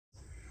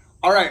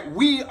All right,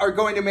 we are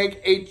going to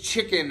make a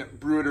chicken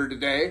brooder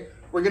today.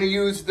 We're gonna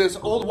use this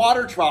old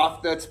water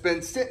trough that's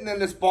been sitting in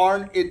this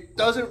barn. It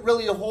doesn't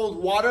really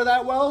hold water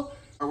that well.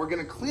 We're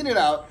gonna clean it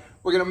out.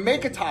 We're gonna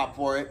make a top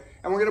for it,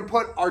 and we're gonna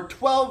put our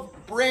 12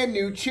 brand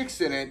new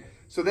chicks in it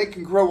so they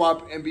can grow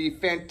up and be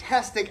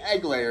fantastic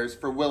egg layers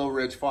for Willow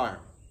Ridge Farm.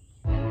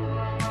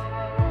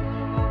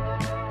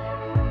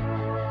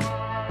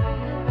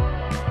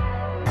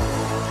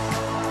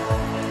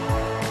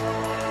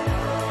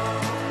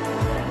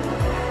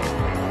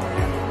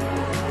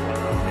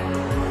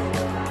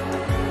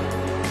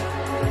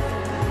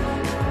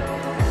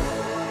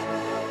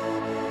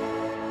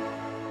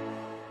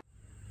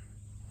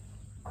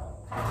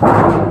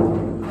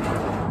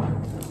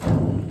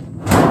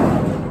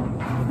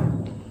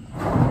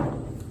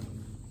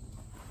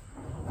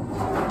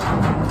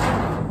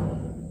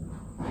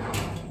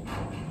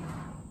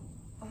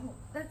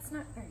 That's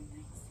not very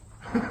nice.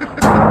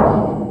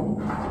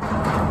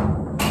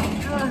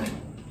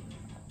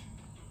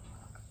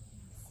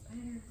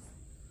 Spiders.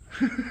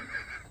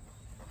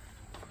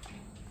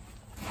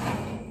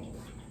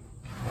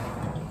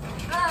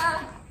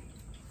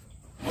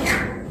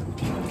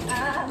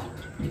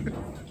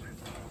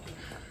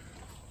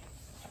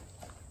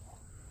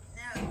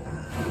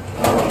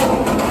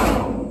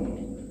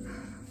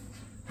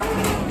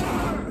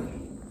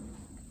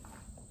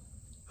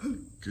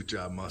 Good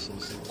job,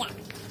 Muscles. Yeah.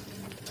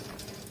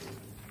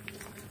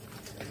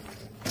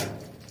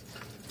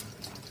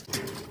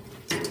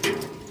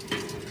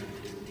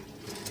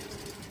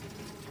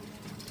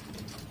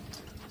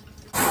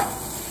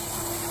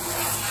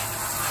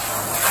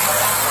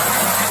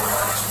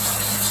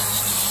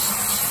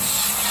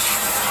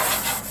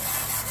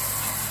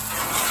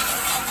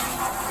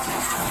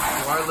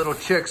 Our little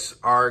chicks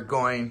are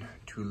going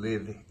to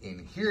live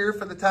in here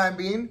for the time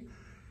being.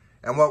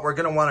 And what we're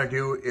gonna wanna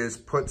do is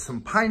put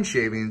some pine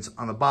shavings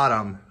on the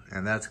bottom,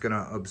 and that's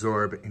gonna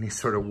absorb any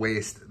sort of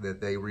waste that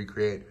they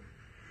recreate.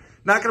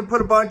 Not gonna put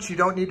a bunch. You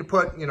don't need to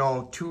put,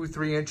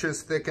 2-3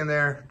 inches thick in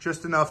there,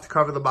 just enough to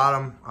cover the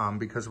bottom,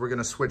 because we're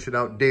gonna switch it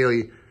out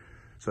daily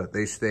so that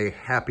they stay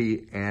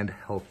happy and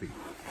healthy.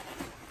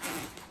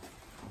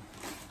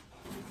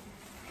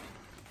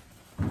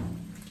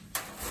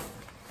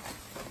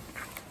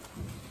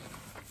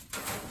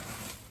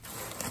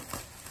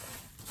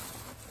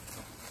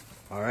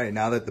 All right,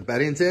 now that the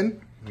bedding's in,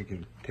 we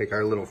can take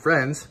our little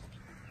friends,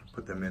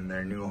 put them in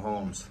their new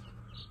homes.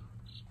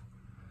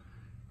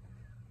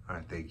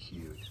 Aren't they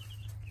cute?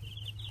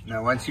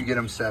 Now, once you get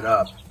them set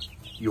up,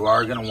 you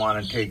are gonna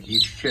wanna take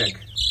each chick,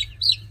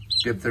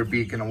 dip their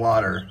beak in the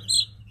water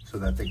so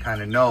that they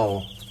kinda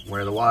know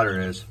where the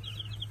water is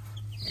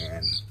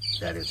and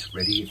that it's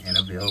ready and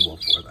available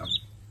for them.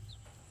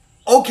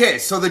 Okay,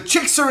 so the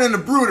chicks are in the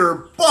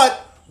brooder,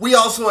 but we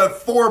also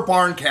have 4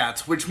 barn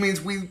cats, which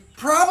means we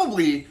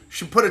probably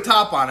should put a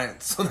top on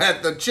it so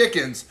that the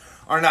chickens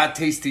are not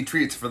tasty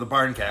treats for the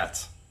barn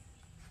cats.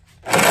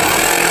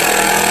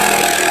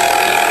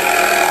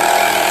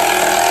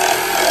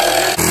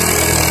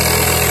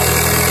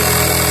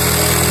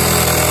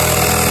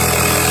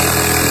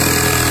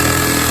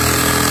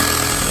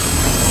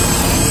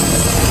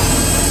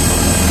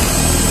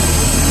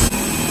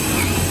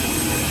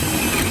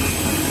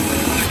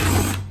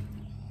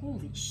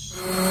 Holy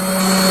shit.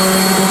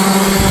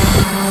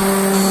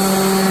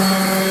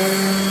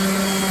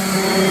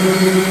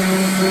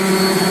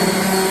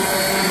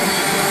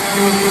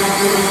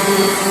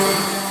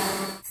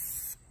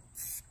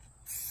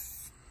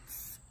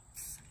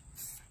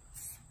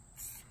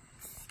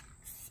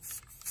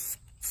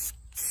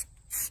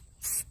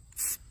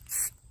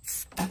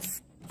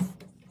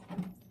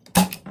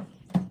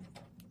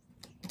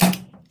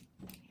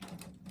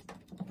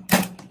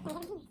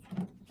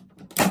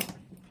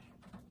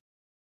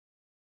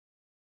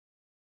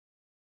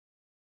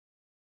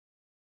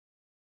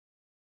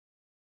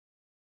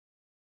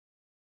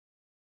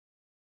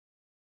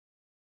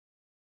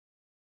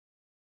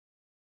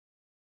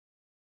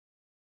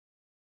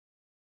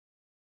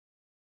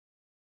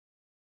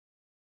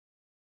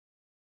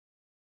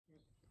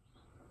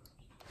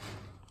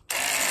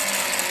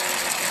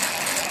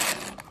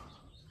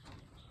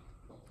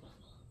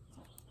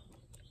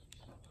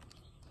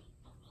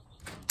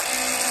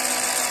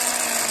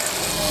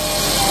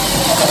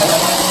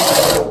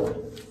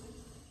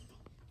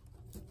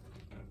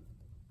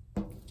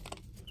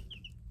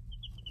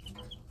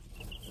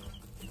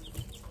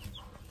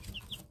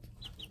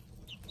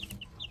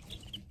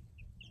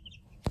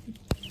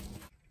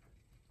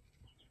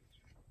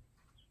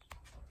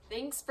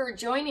 Thanks for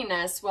joining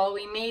us while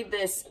we made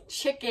this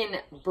chicken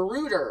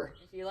brooder.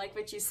 If you like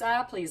what you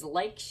saw, please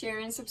like, share,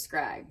 and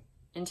subscribe.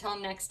 Until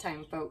next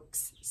time,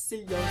 folks.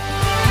 See ya.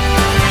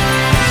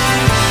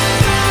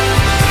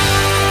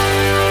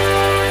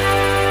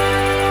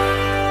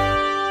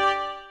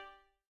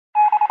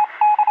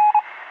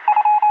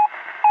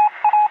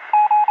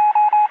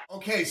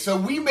 Okay, so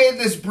we made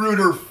this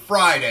brooder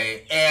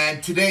Friday,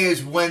 and today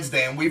is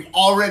Wednesday, and we've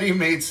already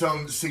made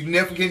some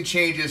significant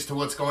changes to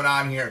what's going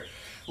on here.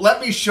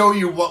 Let me show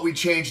you what we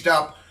changed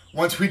up.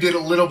 once we did a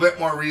little bit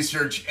more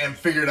research and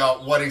figured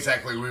out what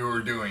exactly we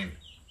were doing.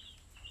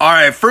 All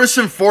right, first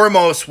and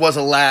foremost was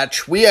a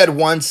latch. We had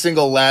one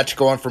single latch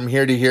going from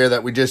here to here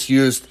that we just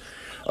used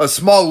a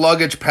small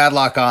luggage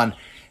padlock on,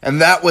 and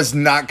that was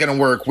not gonna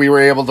work. We were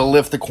able to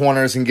lift the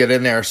corners and get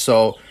in there,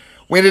 so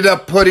we ended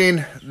up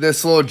putting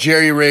this little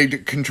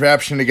jerry-rigged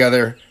contraption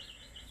together,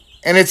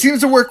 and it seems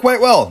to work quite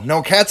well.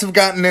 No cats have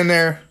gotten in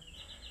there,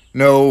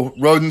 no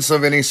rodents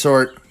of any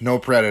sort, no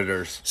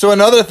predators. So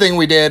another thing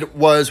we did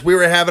was we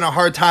were having a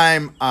hard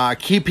time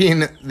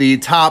keeping the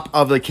top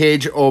of the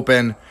cage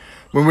open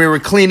when we were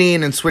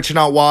cleaning and switching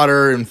out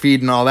water and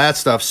feeding all that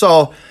stuff.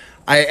 So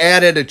I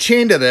added a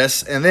chain to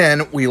this, and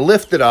then we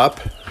lift it up,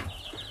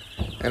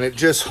 and it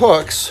just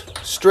hooks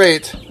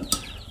straight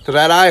to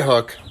that eye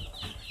hook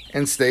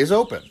and stays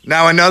open.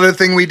 Now another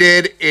thing we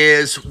did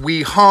is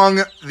we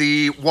hung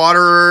the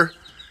waterer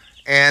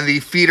and the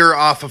feeder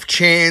off of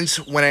chains.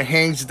 When it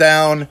hangs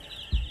down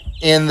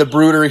in the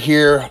brooder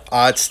here,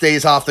 it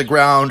stays off the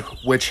ground,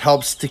 which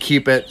helps to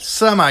keep it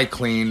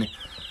semi-clean,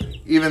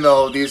 even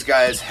though these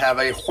guys have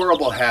a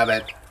horrible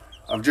habit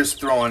of just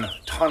throwing a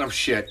ton of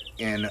shit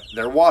in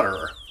their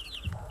waterer.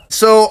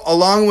 So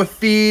along with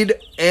feed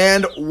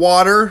and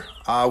water,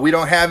 we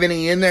don't have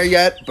any in there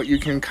yet, but you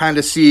can kind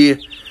of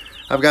see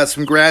I've got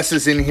some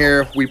grasses in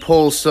here. We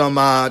pull some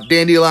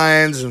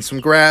dandelions and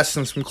some grass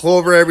and some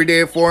clover every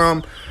day for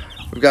them.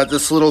 We've got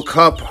this little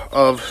cup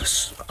of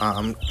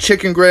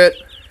chicken grit,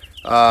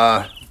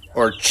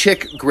 or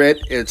chick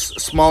grit. It's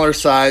smaller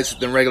size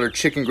than regular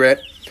chicken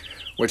grit,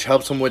 which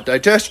helps them with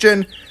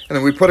digestion. And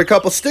then we put a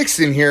couple sticks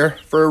in here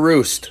for a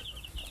roost.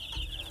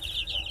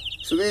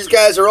 So these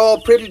guys are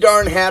all pretty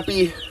darn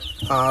happy.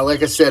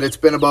 Like I said, it's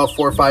been about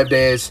 4 or 5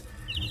 days,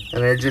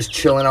 and they're just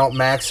chilling out,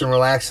 maxing,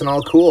 relaxing,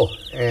 all cool.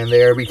 And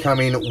they are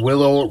becoming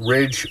Willow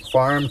Ridge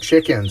Farm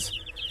chickens.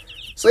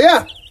 So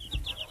yeah.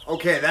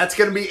 Okay, that's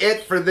going to be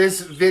it for this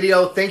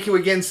video. Thank you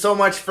again so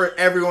much for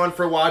everyone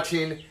for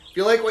watching. If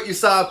you like what you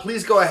saw,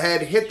 please go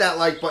ahead, hit that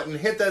like button,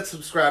 hit that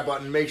subscribe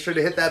button. Make sure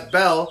to hit that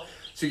bell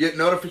so you get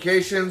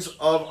notifications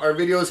of our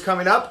videos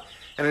coming up.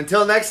 And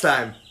until next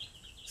time,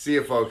 see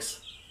you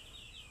folks.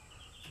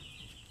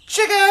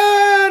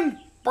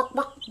 Chicken! Bark,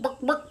 bark, bark,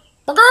 bark,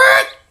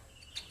 bark.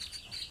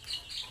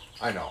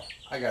 I know,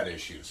 I got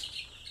issues.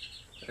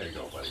 There you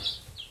go, buddy.